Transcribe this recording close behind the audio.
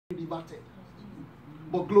liberty.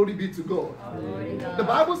 But glory be to God. The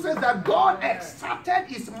Bible says that God exerted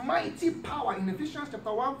his mighty power in Ephesians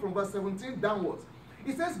chapter 1 from verse 17 downwards.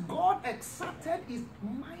 It says God exerted his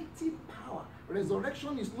mighty power.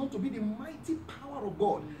 Resurrection is known to be the mighty power of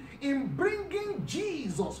God in bringing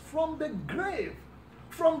Jesus from the grave,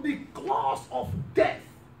 from the claws of death,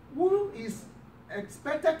 who is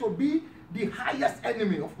expected to be the highest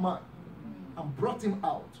enemy of man, and brought him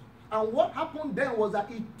out. And what happened then was that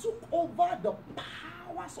he took over the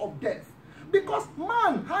powers of death, because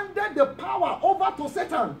man handed the power over to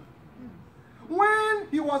Satan. When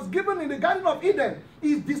he was given in the Garden of Eden,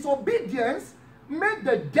 his disobedience made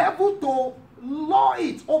the devil to law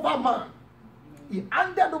it over man. He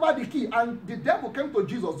handed over the key, and the devil came to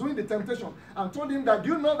Jesus during the temptation and told him that, do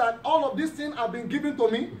you know that all of these things have been given to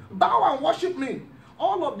me? Bow and worship me.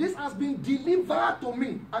 All of this has been delivered to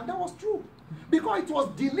me. And that was true, because it was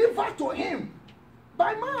delivered to him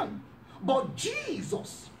by man. But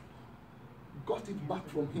Jesus got it back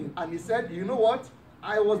from him, and he said, you know what?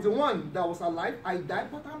 I was the one that was alive. I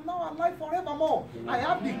died, but I'm now alive forevermore. I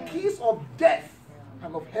have the keys of death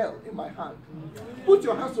and of hell in my hand. Put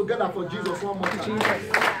your hands together for Jesus one more time.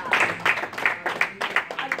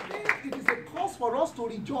 I think it is a cause for us to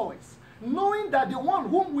rejoice, knowing that the one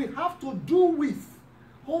whom we have to do with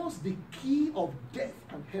holds the key of death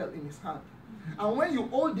and hell in his hand. And when you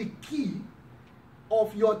hold the key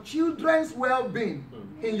of your children's well-being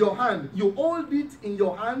in your hand, you hold it in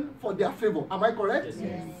your hand for their favor. Am I correct?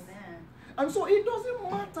 Yes. And so it doesn't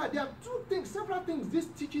matter. There are two things, several things this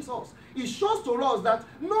teaches us. It shows to us that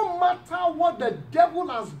no matter what the devil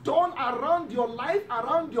has done around your life,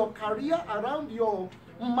 around your career, around your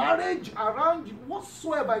marriage, around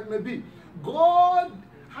whatsoever it may be, God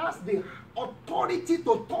has the authority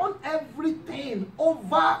to turn everything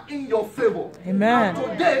over in your favor. Amen.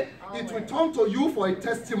 And today, it will turn to you for a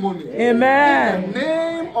testimony. Amen. In the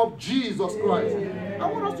name of Jesus Christ. I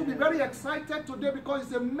want us to be very excited today, because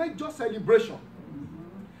it's a major celebration.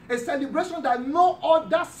 A celebration that no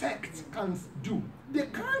other sect can do. They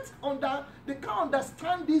can't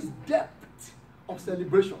understand this depth of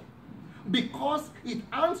celebration, because it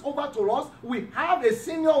hands over to us. We have a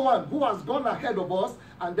senior one who has gone ahead of us,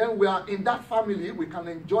 and then we are in that family. We can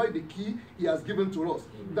enjoy the key he has given to us.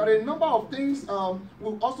 There are a number of things.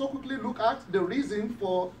 We'll also quickly look at the reason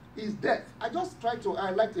for his death. I just tried to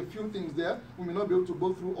highlight a few things there. We may not be able to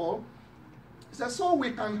go through all. It says, so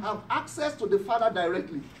we can have access to the Father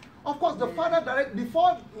directly. Of course, the Father directly,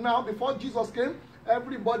 before Jesus came,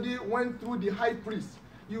 everybody went through the high priest.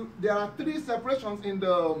 There are three separations in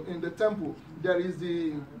the temple. There is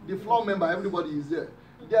the floor member, everybody is there.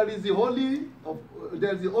 There is the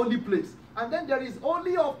holy place, and then there is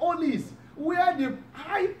Holy of Holies, where the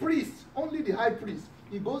high priest, only the high priest,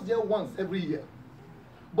 he goes there once every year.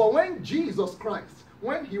 But when Jesus Christ,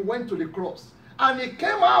 when he went to the cross and he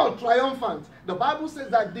came out triumphant, the Bible says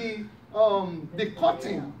that the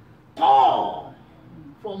curtain tore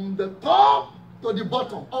from the top to the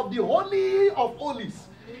bottom of the Holy of Holies.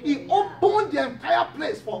 He opened the entire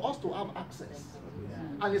place for us to have access.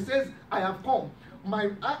 And he says, I have come.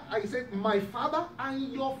 I said, my Father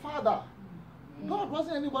and your Father. God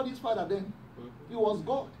wasn't anybody's father then. He was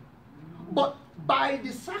God. But by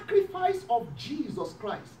the sacrifice of Jesus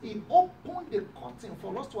Christ, he opened the curtain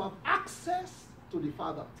for us to have access to the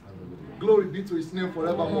Father. Glory be to his name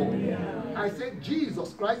forevermore. I said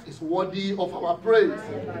Jesus Christ is worthy of our praise.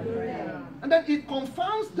 And then it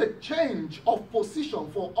confirms the change of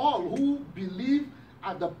position for all who believe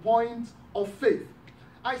at the point of faith.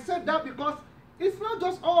 I said that because it's not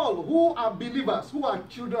just all who are believers, who are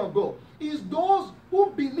children of God. It's those who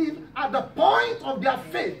believe at the point of their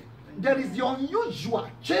faith. There is the unusual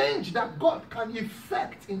change that God can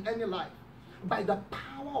effect in any life by the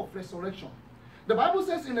power of resurrection. The Bible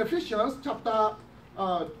says in Ephesians chapter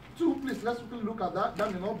 2, please let's quickly look at that.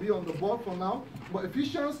 That may not be on the board for now. But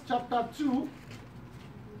Ephesians chapter 2.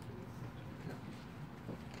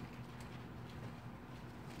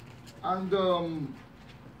 And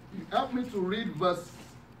you help me to read verse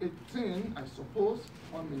 18, I suppose.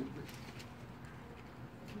 1 minute, please.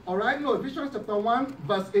 All right, no, Ephesians chapter 1,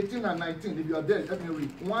 verse 18 and 19. If you are there, let me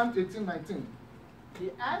read. 1, 18, 19.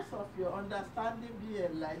 The eyes of your understanding be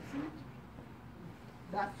enlightened,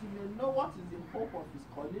 that you may know what is the hope of his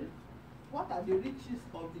calling, what are the riches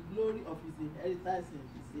of the glory of his inheritance in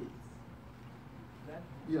his saints.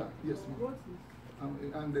 Yeah, yes, ma'am.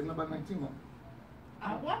 And the number 19 one.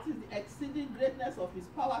 And what is the exceeding greatness of his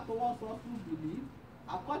power towards us who believe,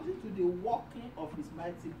 according to the working of his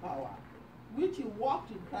mighty power, which he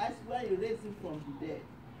worked in Christ when he raised him from the dead,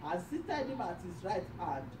 and seated him at his right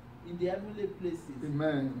hand, in the heavenly places.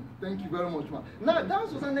 Amen. Thank you very much, man. Now,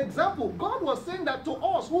 that was an example. God was saying that to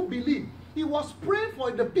us who believe. He was praying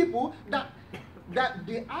for the people that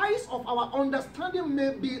the eyes of our understanding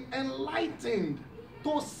may be enlightened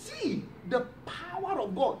to see the power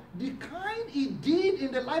of God, the kind he did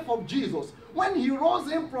in the life of Jesus when he rose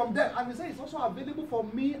him from death. And he said it's also available for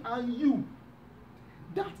me and you.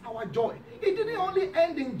 That's our joy. It didn't only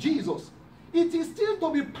end in Jesus. It is still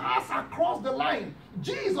to be passed across the line.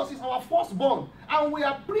 Jesus is our firstborn, and we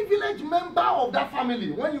are privileged member of that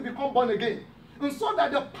family when you become born again. And so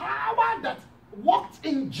that the power that worked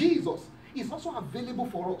in Jesus is also available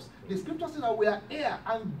for us. The scripture says that we are heir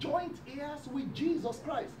and joint heirs with Jesus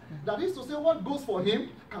Christ. That is to say, what goes for him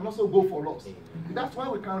can also go for us. That's why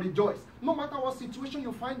we can rejoice. No matter what situation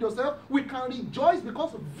you find yourself, we can rejoice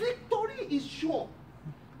because victory is sure.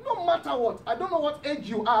 No matter what. I don't know what age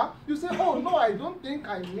you are. You say, oh no, I don't think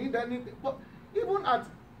I need anything. But even at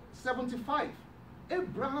 75,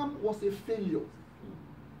 Abraham was a failure.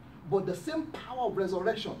 But the same power of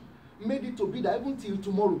resurrection made it to be that even till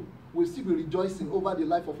tomorrow, we'll still be rejoicing over the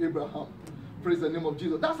life of Abraham. Praise the name of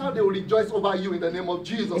Jesus. That's how they will rejoice over you in the name of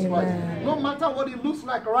Jesus Christ. No matter what it looks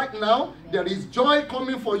like right now, there is joy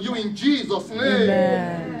coming for you in Jesus' name.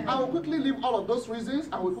 Amen. I will quickly leave all of those reasons.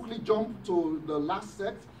 I will quickly jump to the last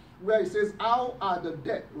sect where it says, how are the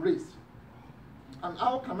dead raised? And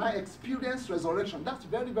how can I experience resurrection? That's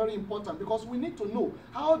very, very important because we need to know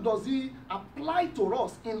how does it apply to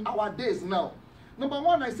us in our days now. Number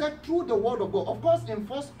one, I said through the word of God. Of course, in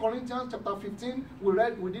 1 Corinthians chapter 15,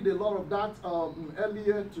 we did a lot of that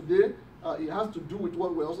earlier today. It has to do with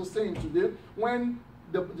what we're also saying today. When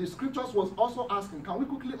the scriptures was also asking, can we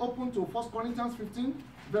quickly open to 1 Corinthians 15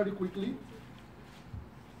 very quickly?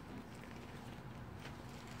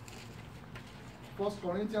 1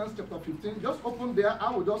 Corinthians chapter 15. Just open there.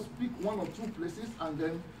 I will just pick one or two places, and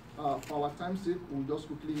then for our time's sake, we'll just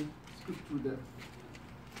quickly skip through there.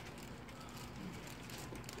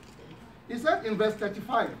 He said in verse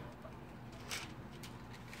 35,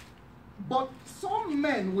 but some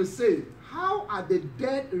men will say, how are the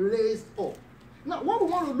dead raised up? Now, what we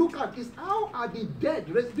want to look at is how are the dead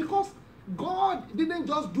raised? Because God didn't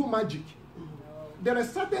just do magic. There are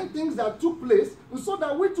certain things that took place so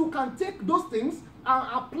that we too can take those things and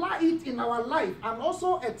apply it in our life and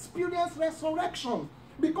also experience resurrection.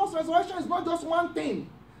 Because resurrection is not just one thing.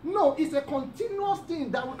 No, it's a continuous thing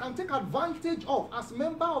that we can take advantage of as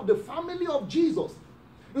member of the family of Jesus.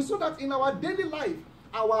 And so that in our daily life,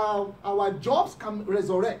 our jobs can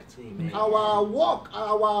resurrect. Amen. Our work,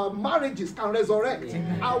 our marriages can resurrect.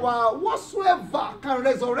 Amen. Our whatsoever can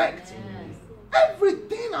resurrect. Yes.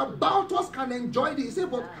 Everything about us can enjoy this. He said,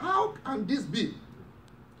 but how can this be?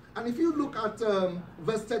 And if you look at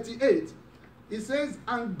verse 38, it says,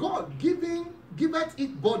 and God giveth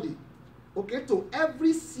it body. Okay, to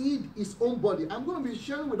every seed his own body. I'm going to be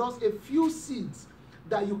sharing with us a few seeds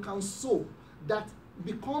that you can sow that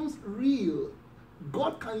becomes real.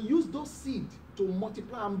 God can use those seeds to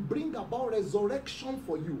multiply and bring about resurrection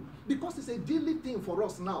for you because it's a daily thing for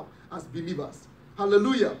us now as believers.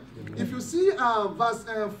 Hallelujah. Amen. If you see verse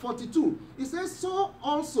 42, it says, so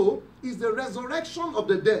also is the resurrection of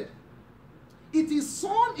the dead. It is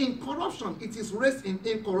sown in corruption, it is raised in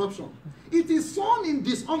incorruption. It is sown in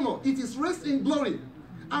dishonor, it is raised in glory.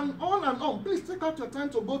 And on and on. Please take out your time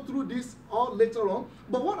to go through this all later on.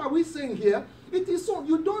 But what are we saying here? It is sown.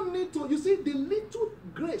 You don't need to, you see, the little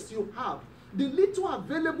grace you have, the little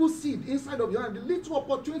available seed inside of your hand, the little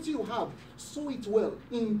opportunity you have, sow it well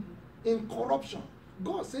in corruption.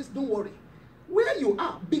 God says, don't worry. Where you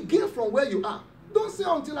are, begin from where you are. Don't say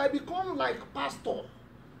until I become like pastor,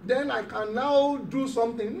 then I can now do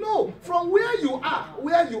something. No, from where you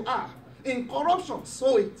are, in corruption,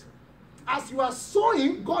 sow it. As you are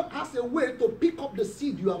sowing, God has a way to pick up the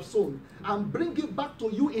seed you have sown and bring it back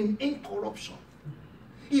to you in incorruption.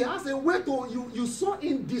 He has a way to, you sow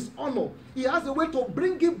in dishonor. He has a way to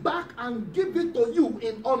bring it back and give it to you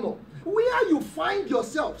in honor. Where you find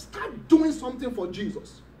yourself, start doing something for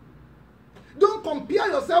Jesus. Don't compare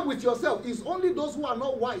yourself with yourself. It's only those who are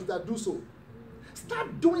not wise that do so.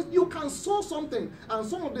 Start doing, you can sow something. And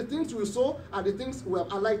some of the things we sow are the things we have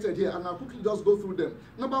highlighted here. And I'll quickly just go through them.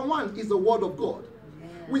 Number one is the word of God. Yeah.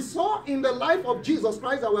 We saw in the life of Jesus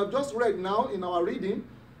Christ that we have just read now in our reading.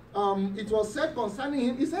 It was said concerning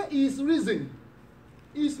him, he said he is risen.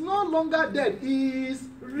 He is no longer dead. He is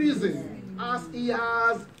risen as he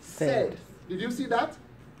has said. Did you see that?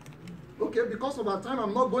 Okay, because of our time,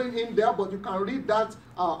 I'm not going in there, but you can read that,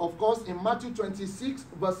 of course, in Matthew 28,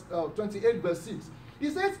 verse 6. He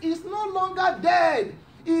says, he's no longer dead.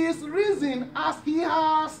 He is risen as he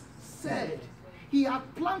has said. he had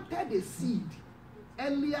planted a seed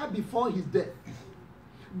earlier before his death.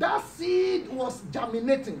 That seed was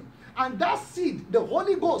germinating. And that seed, the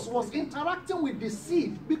Holy Ghost, was interacting with the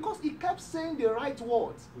seed because he kept saying the right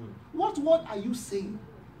words. What word are you saying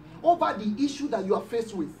over the issue that you are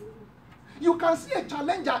faced with? You can see a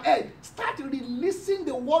challenge ahead. Start releasing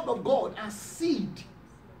the word of God as seed.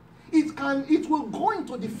 It will go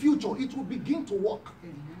into the future. It will begin to work.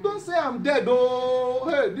 Don't say, I'm dead. Oh,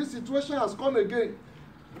 hey, this situation has come again.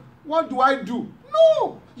 What do I do?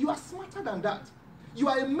 No, you are smarter than that. You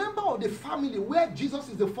are a member of the family where Jesus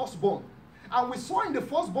is the firstborn. And we saw in the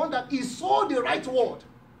firstborn that he saw the right word.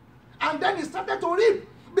 And then he started to reap.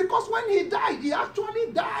 Because when he died, he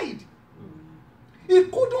actually died. He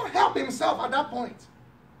couldn't help himself at that point.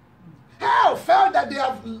 Hell felt that they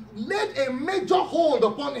have laid a major hold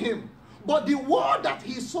upon him. But the word that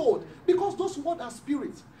he sowed, because those words are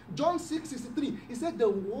spirits. John 6:63, he said, the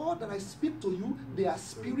word that I speak to you, they are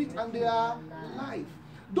spirit and they are life.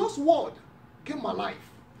 Those words came alive.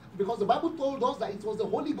 Because the Bible told us that it was the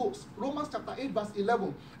Holy Ghost. Romans chapter 8 verse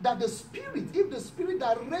 11. That the spirit, if the spirit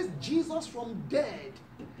that raised Jesus from dead,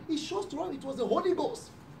 it shows to us it was the Holy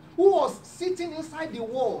Ghost who was sitting inside the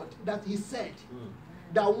word that he said.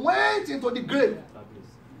 That went into the grave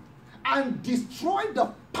and destroyed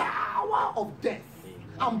the power of death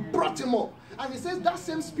and brought him up. And he says that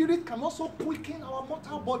same spirit can also quicken our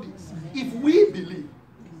mortal bodies if we believe.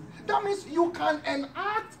 That means you can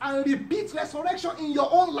enact and repeat resurrection in your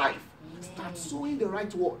own life. Start sowing the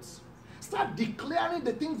right words. Start declaring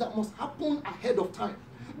the things that must happen ahead of time.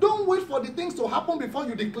 Don't wait for the things to happen before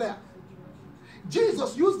you declare.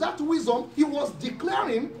 Jesus used that wisdom. He was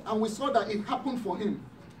declaring, and we saw that it happened for him.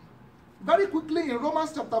 Very quickly in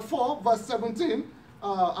Romans chapter 4 verse 17,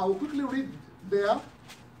 I will quickly read there.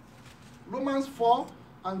 Romans 4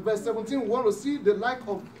 and verse 17, we want to see the like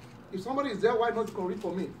of, if somebody is there, why not you can read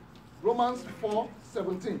for me? Romans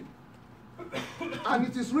 4:17. And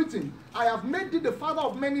it is written, I have made thee the father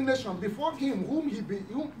of many nations before him whom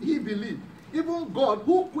he believed, even God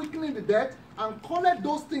who quickened the dead and called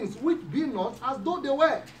those things which be not as though they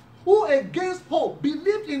were, who against hope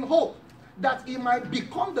believed in hope that he might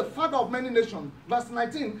become the father of many nations. Verse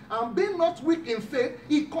 19, and being not weak in faith,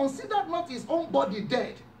 he considered not his own body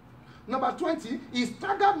dead. Number 20, he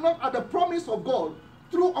staggered not at the promise of God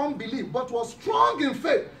through unbelief, but was strong in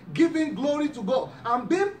faith, giving glory to God, and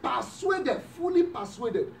being persuaded, fully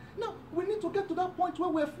persuaded. Now, we need to get to that point where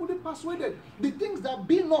we're fully persuaded. The things that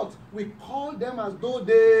be not, we call them as though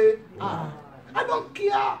they are. I don't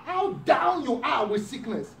care how down you are with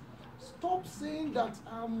sickness. Stop saying that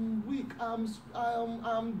I'm weak,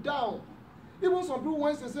 I'm down. Even some people,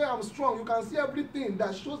 when they say I'm strong, you can see everything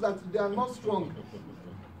that shows that they are not strong.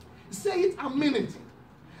 Say it and mean it.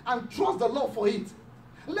 And trust the Lord for it.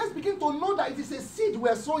 Let's begin to know that it is a seed we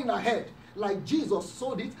are sowing ahead. Like Jesus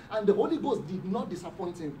sowed it, and the Holy Ghost did not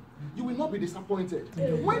disappoint him. You will not be disappointed.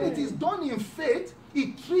 When it is done in faith,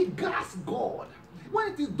 it triggers God.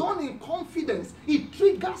 When it is done in confidence, it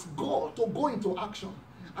triggers God to go into action.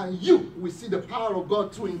 And you will see the power of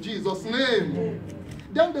God too in Jesus' name.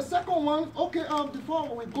 Then the second one, okay,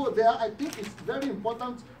 before we go there, I think it's very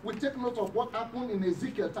important we take note of what happened in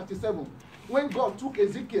Ezekiel 37. When God took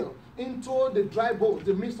Ezekiel into the dry bones,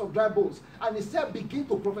 the midst of dry bones, and he said, begin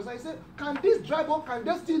to prophesy. He said, can this dry bone, can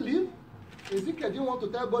they still live? Ezekiel didn't want to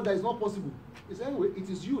tell God that it's not possible. He said, anyway, it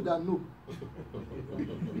is you that know.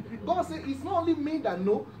 God said, it's not only me that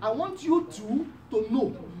know, I want you to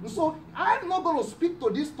know. So I'm not going to speak to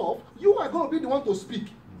this stuff. You are going to be the one to speak.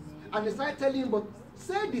 And he started telling him, but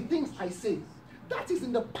say the things I say. That is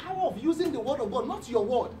in the power of using the word of God, not your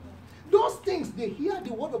word. Those things, they hear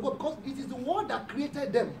the word of God because it is the word that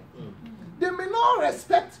created them. They may not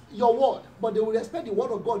respect your word, but they will respect the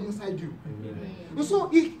word of God inside you. And so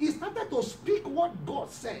he started to speak what God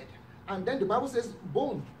said. And then the Bible says,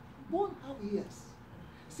 bone have ears.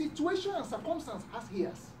 Situation and circumstance has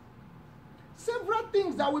ears. Several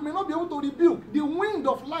things that we may not be able to rebuke. The wind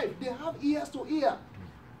of life, they have ears to hear.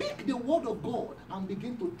 Pick the word of God and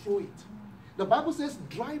begin to throw it. The Bible says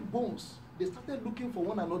dry bones, they started looking for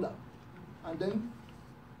one another. And then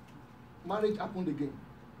marriage happened again.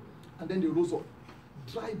 And then they rose up.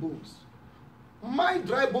 Dry bones. My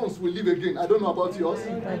dry bones will live again. I don't know about yours.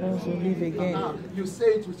 Dry bones will live again. You say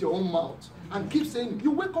it with your own mouth. And keep saying it. You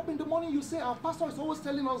wake up in the morning, you say, our pastor is always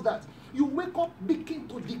telling us that. You wake up, begin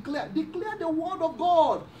to declare. Declare the word of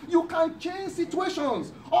God. You can change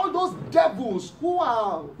situations. All those devils who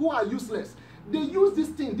are useless, they use this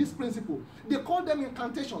thing, this principle. They call them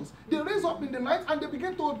incantations. They raise up in the night and they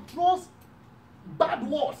begin to throw bad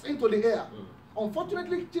words into the air.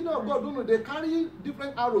 Unfortunately, children of God don't know, they carry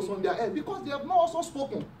different arrows on their head because they have not also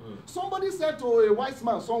spoken. Somebody said to a wise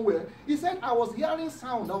man somewhere, he said, I was hearing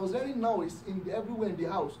sound, I was hearing noise everywhere in the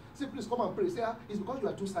house. Say, please come and pray. Say, it's because you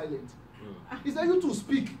are too silent. He said, you to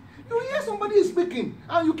speak. You hear somebody is speaking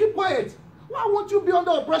and you keep quiet. Why won't you be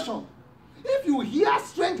under oppression? If you hear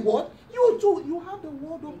strange word, you too, you have the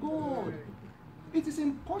word of God. It is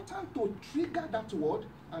important to trigger that word,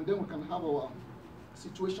 and then we can have our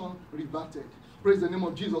situation reverted. Praise the name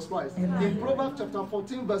of Jesus Christ. Amen. In Proverbs chapter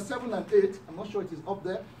 14, verse 7 and 8, I'm not sure it is up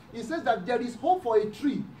there, it says that there is hope for a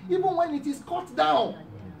tree, even when it is cut down,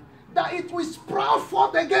 that it will sprout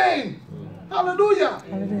forth again. Hallelujah.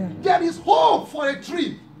 Hallelujah. There is hope for a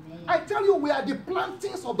tree. I tell you, we are the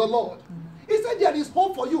plantings of the Lord. He said there is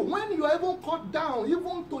hope for you. When you are even cut down,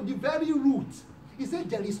 even to the very root, he said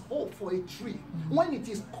there is hope for a tree. When it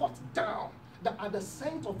is cut down, that at the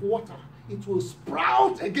scent of water, it will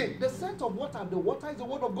sprout again. The scent of water, the water is the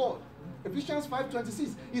word of God. Ephesians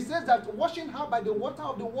 5:26, he says that washing her by the water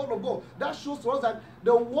of the word of God. That shows to us that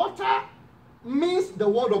the water means the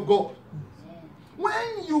word of God.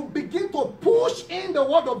 When you begin to push in the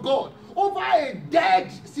word of God over a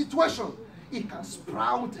dead situation, it can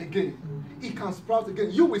sprout again. It can sprout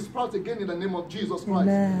again. You will sprout again in the name of Jesus Christ.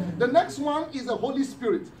 Amen. The next one is the Holy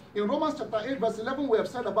Spirit. In Romans chapter 8, verse 11, we have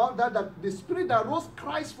said about that the Spirit that rose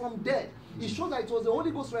Christ from dead, it shows that it was the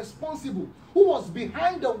Holy Ghost responsible, who was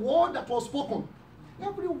behind the word that was spoken.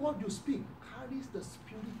 Every word you speak carries the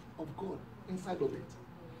Spirit of God inside of it.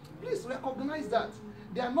 Please recognize that.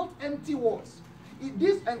 They are not empty words.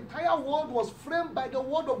 This entire world was framed by the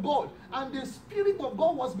word of God, and the Spirit of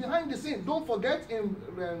God was behind the scene. Don't forget in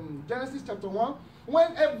Genesis chapter 1,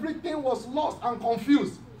 when everything was lost and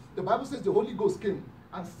confused, the Bible says the Holy Ghost came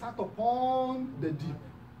and sat upon the deep.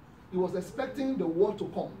 He was expecting the word to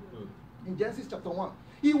come. In Genesis chapter 1,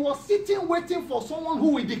 he was sitting waiting for someone who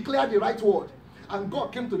will declare the right word. And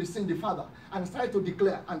God came to the scene, the Father, and started to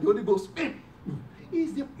declare, and the Holy Ghost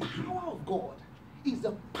is the power of God. Is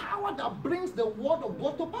the power that brings the word of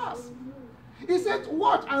God to pass. He said,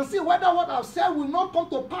 watch and see whether what I've said will not come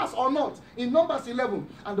to pass or not. In Numbers 11,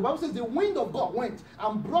 and the Bible says the wind of God went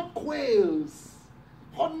and brought quails,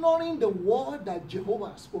 honoring the word that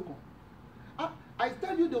Jehovah has spoken. I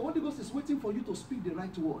tell you, the Holy Ghost is waiting for you to speak the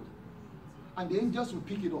right word. And the angels will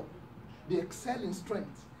pick it up. They excel in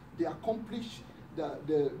strength. They accomplish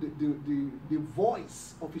the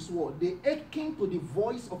voice of his word. They akin to the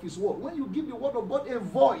voice of his word. When you give the word of God a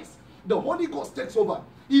voice, the Holy Ghost takes over.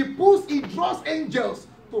 He draws angels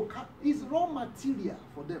to his raw material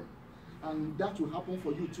for them. And that will happen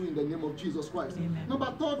for you too in the name of Jesus Christ. Amen.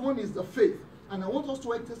 Number third one is the faith. And I want us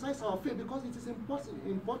to exercise our faith because it is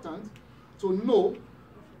important to know.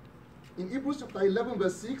 In Hebrews chapter 11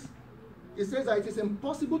 verse 6, it says that it is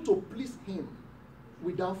impossible to please him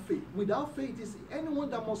without faith. Without faith is anyone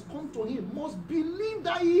that must come to him must believe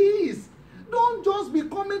that he is. Don't just be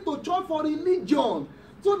coming to church for religion.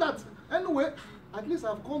 So that, anyway, at least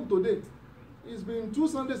I've come today. It's been 2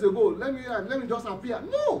 Sundays ago. Let me just appear.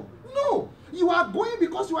 No. You are going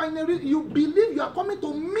because you believe you are coming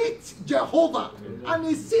to meet Jehovah. And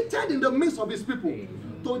he's seated in the midst of his people.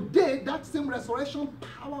 Today, that same resurrection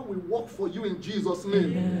power will work for you in Jesus'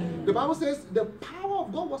 name. Amen. The Bible says the power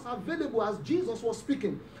of God was available as Jesus was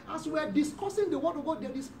speaking. As we are discussing the word of God,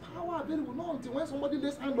 there is power available, not until when somebody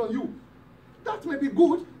lays hand on you. That may be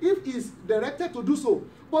good if he's directed to do so.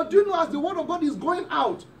 But do you know, as the word of God is going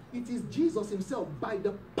out, it is Jesus himself, by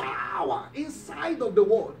the power inside of the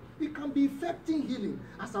word. It can be effecting healing.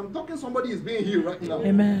 As I'm talking, somebody is being healed right now.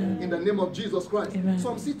 Amen. In the name of Jesus Christ. Amen.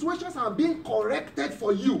 Some situations are being corrected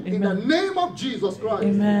for you. Amen. In the name of Jesus Christ.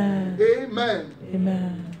 Amen. Amen.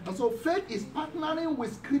 Amen. And so faith is partnering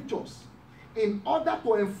with scriptures in order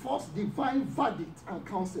to enforce divine verdict and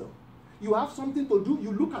counsel. You have something to do,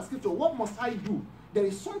 you look at scripture. What must I do? There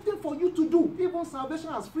is something for you to do. Even salvation,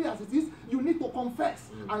 as free as it is, you need to confess.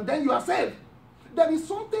 And then you are saved. There is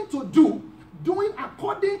something to do, doing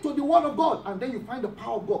according to the word of God. And then you find the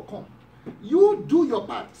power of God come. You do your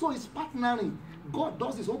part. So it's partnering. God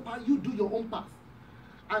does his own part, you do your own part.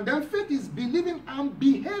 And then faith is believing and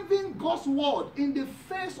behaving God's word in the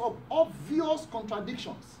face of obvious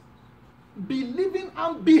contradictions. Believing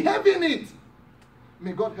and behaving it.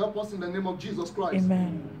 May God help us in the name of Jesus Christ.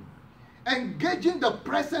 Amen. Engaging the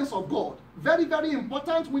presence of God. Very, very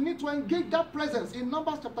important. We need to engage that presence. In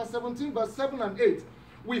Numbers chapter 17, verse 7 and 8,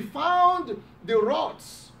 we found the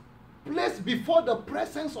rods placed before the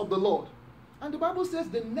presence of the Lord. And the Bible says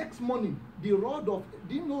the next morning, the rod of,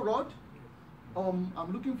 do you know rod?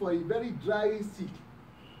 I'm looking for a very dry stick.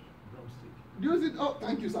 Drumstick. Do you see? Oh,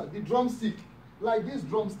 thank you, sir. The drumstick. Like this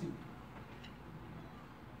drumstick.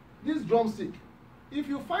 this drumstick. If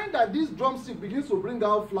you find that this drumstick begins to bring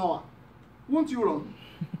out flour, won't you run?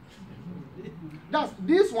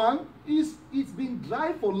 This one it's been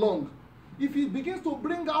dry for long. If it begins to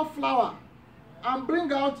bring out flour and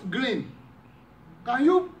bring out grain, can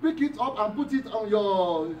you pick it up and put it on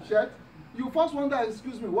your shirt? You first wonder,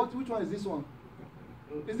 excuse me, which one is this one?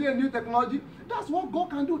 Is it a new technology? That's what God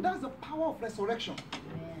can do. That's the power of resurrection.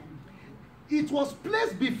 It was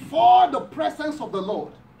placed before the presence of the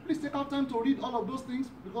Lord. Please take our time to read all of those things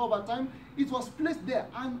because of our time. It was placed there,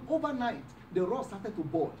 and overnight the rod started to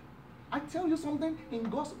board. I tell you something, in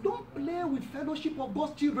God's, don't play with fellowship of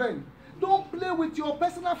God's children. Don't play with your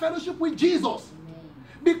personal fellowship with Jesus.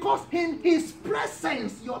 Because in his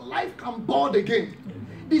presence, your life can board again.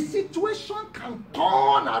 The situation can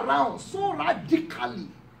turn around so radically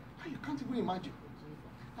that you can't even imagine.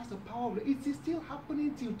 That's the power of it. It is still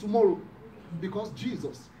happening till tomorrow because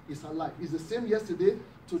Jesus is alive. He's the same yesterday,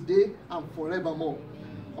 today, and forevermore.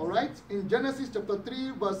 All right? In Genesis chapter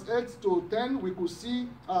 3, verse 8 to 10, we could see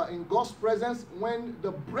in God's presence when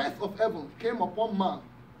the breath of heaven came upon man.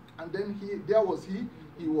 And then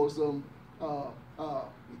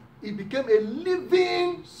he became a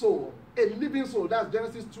living soul. A living soul. That's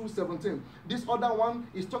Genesis 2:17. This other one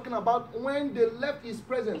is talking about when they left his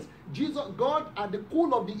presence. Jesus, God, at the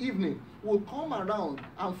cool of the evening, will come around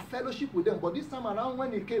and fellowship with them. But this time around,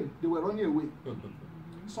 when he came, they were running away.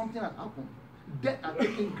 Something had happened. Death had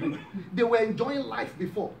taken grip. They were enjoying life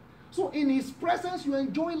before. So in his presence, you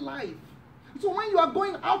enjoy life. So when you are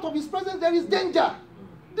going out of his presence, there is danger.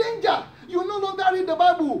 Danger. You no longer read the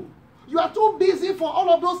Bible. You are too busy for all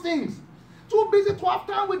of those things. Too busy to have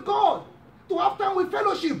time with God, to have time with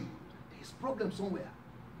fellowship. There is a problem somewhere.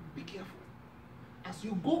 Be careful. As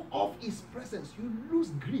you go off his presence, you lose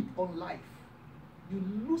grip on life. You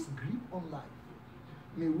lose grip on life.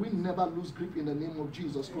 May we never lose grip in the name of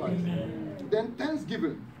Jesus Christ. Amen. Then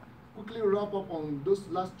Thanksgiving. Quickly wrap up on those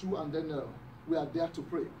last two and then we are there to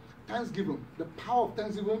pray. Thanksgiving. The power of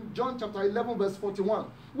Thanksgiving. John chapter 11 verse 41.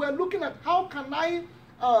 We are looking at how can I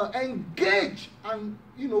engage and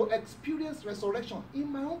experience resurrection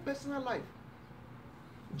in my own personal life.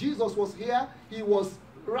 Jesus was here. He was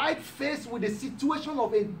right faced with the situation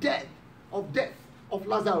of death of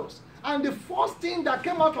Lazarus. And the first thing that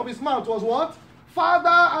came out of his mouth was what? Father,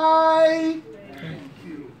 I thank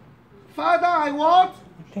you. Father, I what?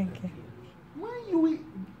 Thank you. When you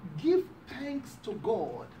give thanks to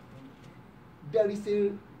God, there is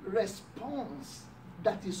a response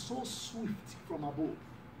that is so swift from above.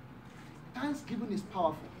 Thanksgiving is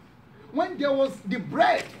powerful. When there was the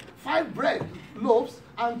bread, 5 bread loaves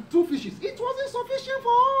and 2 fishes, it wasn't sufficient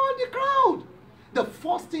for all the crowd. The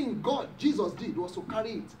first thing Jesus did was to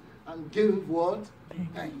carry it and give what?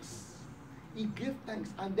 Thanks. He gave thanks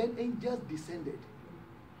and then angels descended.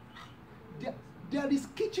 There is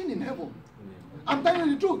kitchen in heaven. I'm telling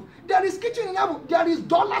you the truth. There is kitchen in heaven. There is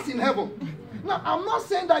dollars in heaven. Now, I'm not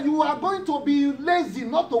saying that you are going to be lazy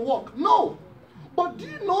not to work. No. But do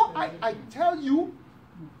you know, I tell you,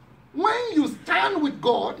 when you stand with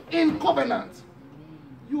God in covenant,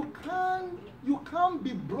 you can't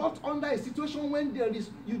be brought under a situation when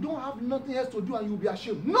you don't have nothing else to do and you'll be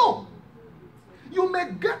ashamed. No! You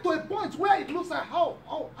may get to a point where it looks like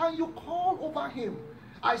and you call over him.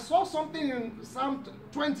 I saw something in Psalm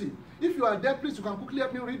 20. If you are there, please, you can quickly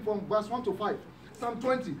help me read from verse 1 to 5. Psalm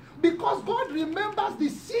 20. Because God remembers the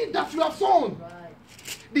seed that you have sown. Right.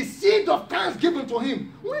 The seed of thanksgiving to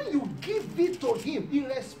him. When you give it to him, he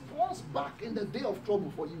responds back in the day of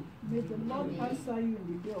trouble for you. May the Lord answer you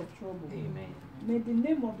in the day of trouble. Amen. May the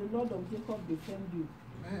name of the Lord of Jacob defend you.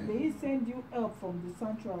 Amen. May he send you help from the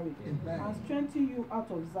sanctuary. Amen. And strengthen you out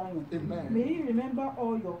of Zion. Amen. May he remember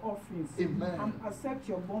all your offerings. Amen. And accept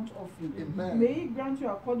your burnt offering. Amen. May he grant you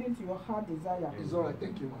according to your heart desire. It's all right.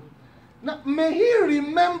 Thank you, man. Now, may he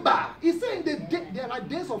remember. He said there are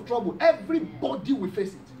days of trouble. Everybody will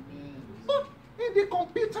face it. But in the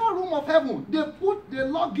computer room of heaven, they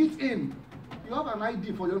log it in. You have an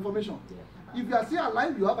ID for your information. If you are still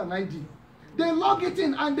alive, you have an ID. They log it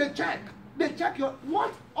in and they check. They check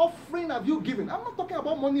what offering have you given. I'm not talking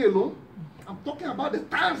about money alone. I'm talking about the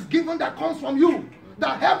thanksgiving that comes from you,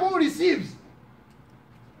 that heaven receives.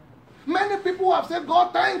 Many people have said,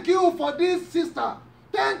 God, thank you for this sister.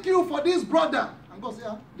 Thank you for this brother. And God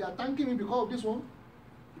said, they are thanking me because of this one.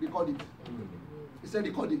 Record it. He said,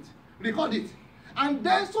 record it. Record it. And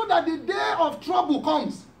then so that the day of trouble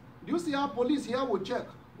comes, do you see how police here will check?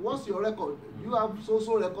 What's your record? You have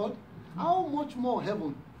so record? How much more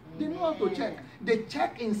heaven? They know how to check. They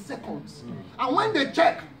check in seconds. And when they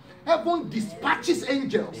check, heaven dispatches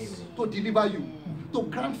angels to deliver you, to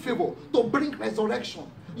grant favor, to bring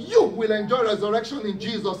resurrection. you will enjoy resurrection in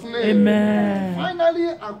Jesus' name. Amen. Finally,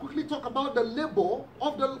 I'll quickly talk about the labor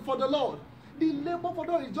for the Lord. The labor for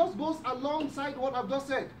the Lord, it just goes alongside what I've just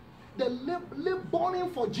said. The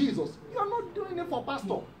laboring for Jesus. You are not doing it for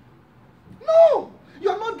pastor. No! You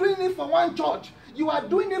are not doing it for one church. You are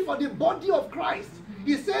doing it for the body of Christ.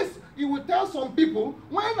 He says, he will tell some people,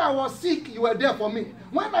 when I was sick, you were there for me.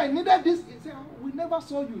 When I needed this, he said, we never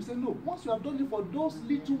saw you. He said, no, once you have done it for those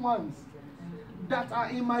little ones that are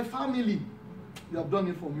in my family, you have done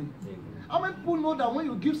it for me. How many people know that when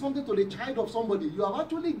you give something to the child of somebody, you have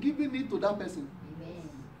actually given it to that person? Amen.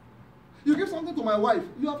 You give something to my wife,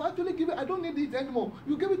 you have actually given, I don't need it anymore.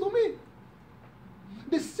 You give it to me.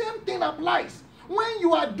 The same thing applies. When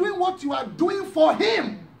you are doing what you are doing for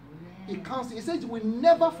him, he counts. He says you will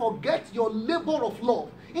never forget your labor of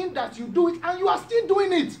love in that you do it and you are still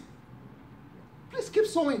doing it. Please keep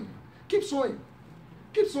sowing. Keep sowing.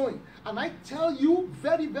 Keep sowing. And I tell you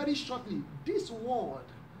very, very shortly, this world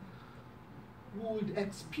would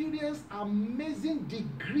experience amazing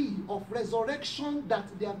degree of resurrection that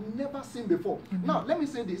they have never seen before. Mm-hmm. Now, let me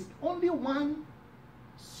say this. Only one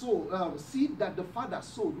seed that the Father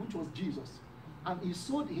sowed, which was Jesus. And he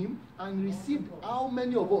sowed him and received how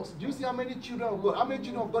many of us? Do you see how many children of God? How many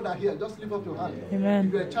children of God are here? Just lift up your hand. Amen.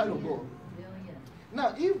 If you're a child of God.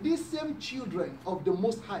 Now, if these same children of the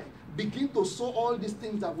Most High begin to sow all these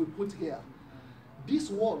things that we put here, this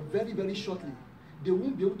world, very, very shortly, they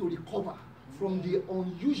won't be able to recover from the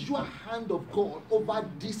unusual hand of God over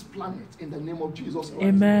this planet in the name of Jesus Christ.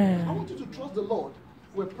 Amen. I want you to trust the Lord.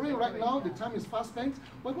 We're praying right now. The time is fast spent.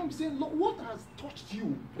 We're going to be saying, Lord, what has touched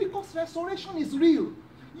you? Because restoration is real.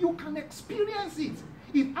 You can experience it.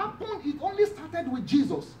 It happened. It only started with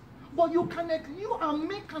Jesus. But you and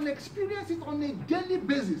me can experience it on a daily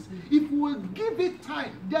basis. If we will give it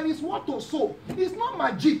time, there is what to sow. It's not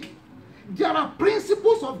magic. There are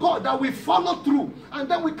principles of God that we follow through.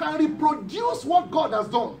 And then we can reproduce what God has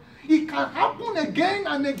done. It can happen again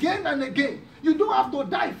and again and again. You don't have to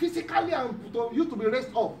die physically and for you to be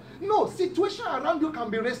raised up. No, situation around you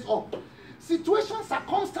can be raised up. Situations,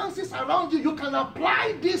 circumstances around you, you can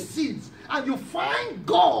apply these seeds and you find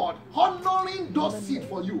God honoring those seeds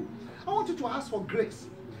for you. I want you to ask for grace.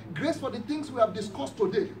 Grace for the things we have discussed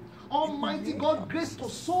today. Almighty God, grace to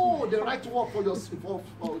sow the right word for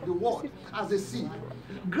the word as a seed.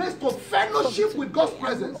 Grace to fellowship with God's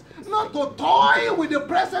presence. Not to toy with the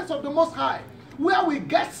presence of the Most High, where we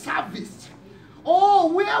get serviced.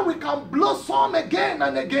 Oh, where we can blossom again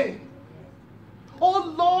and again.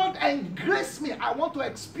 Oh Lord, embrace me. I want to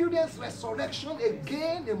experience resurrection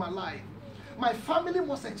again in my life. My family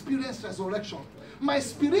must experience resurrection. My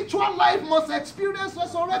spiritual life must experience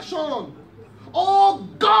resurrection. Oh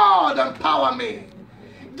God, empower me.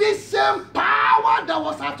 This same power that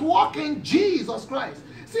was at work in Jesus Christ.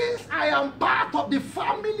 Since I am part of the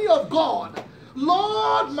family of God,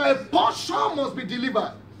 Lord, my portion must be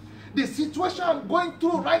delivered. The situation I'm going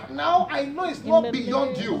through right now, I know it's not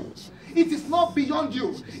beyond you. It is not beyond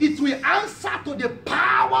you. It will answer to the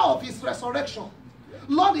power of his resurrection.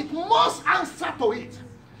 Lord, it must answer to it.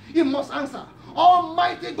 It must answer.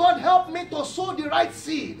 Almighty God, help me to sow the right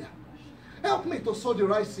seed. Help me to sow the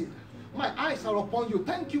right seed. My eyes are upon you.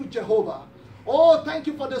 Thank you, Jehovah. Oh, thank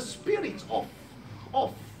you for the spirit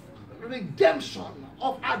of redemption,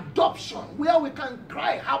 of adoption, where we can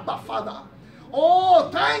cry, Abba, Father. Oh,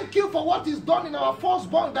 thank you for what is done in our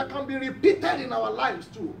firstborn that can be repeated in our lives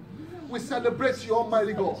too. We celebrate you,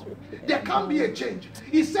 Almighty God. There can be a change.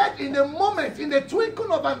 He said in a moment, in the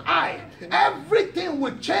twinkling of an eye, everything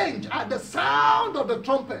will change at the sound of the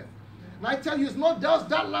trumpet. And I tell you, it's not just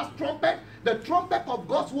that last trumpet. The trumpet of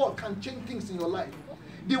God's word can change things in your life.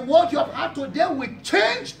 The word you have had today will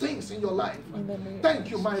change things in your life.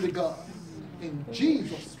 Thank you, mighty God. In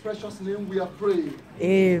Jesus' precious name we are praying.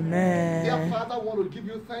 Amen. Dear Father, I want to give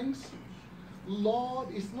you thanks. Lord,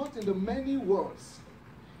 it's not in the many words.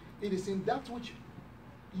 It is in that which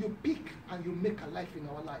you pick and you make alive in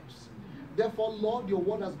our lives. Therefore, Lord, your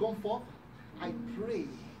word has gone forth. I pray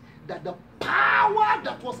that the power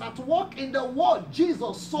that was at work in the word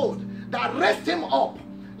Jesus sowed, that raised him up,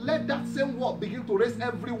 let that same word begin to raise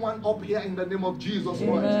everyone up here in the name of Jesus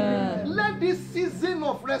Christ. Let this season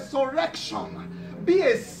of resurrection be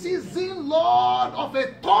a season, Lord, of a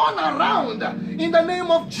turnaround in the name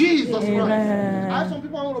of Jesus Christ. I have some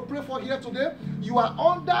people I want to pray for here today. You are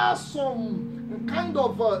under some kind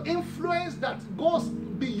of influence that goes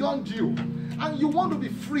beyond you, and you want to be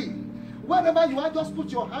free. Wherever you are, just put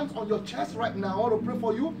your hands on your chest right now. I want to pray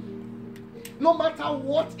for you. No matter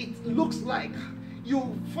what it looks like,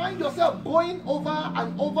 you find yourself going over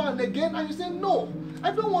and over and again, and you say, no,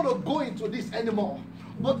 I don't want to go into this anymore.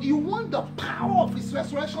 but you want the power of his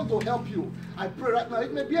resurrection to help you. I pray right now,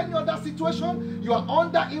 it may be any other situation, you are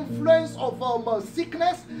under influence of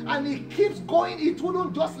sickness, and it keeps going, it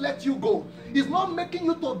wouldn't just let you go. It's not making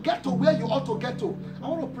you to get to where you ought to get to. I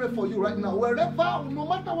want to pray for you right now, wherever, no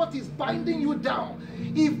matter what is binding you down,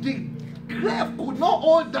 if the grave could not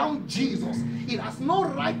hold down Jesus, it has no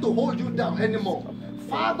right to hold you down anymore.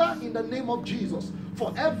 Father, in the name of Jesus,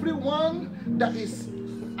 for everyone that is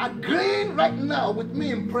agreeing right now with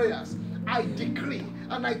me in prayers, I decree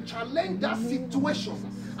and I challenge that situation.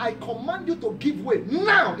 I command you to give way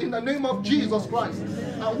now in the name of Jesus Christ.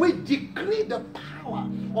 And we decree the power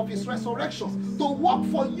of his resurrection to work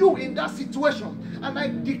for you in that situation. And I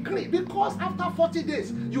decree, because after 40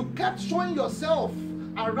 days, you kept showing yourself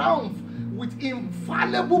around with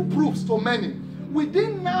infallible proofs to many.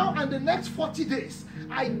 Within now and the next 40 days,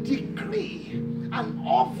 I decree an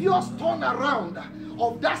obvious turnaround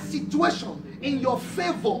of that situation in your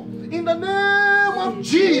favor in the name of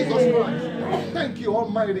Jesus Christ. Thank you,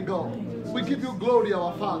 Almighty God. We give you glory,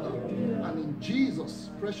 our Father. And in Jesus'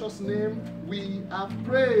 precious name we have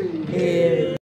prayed. Amen.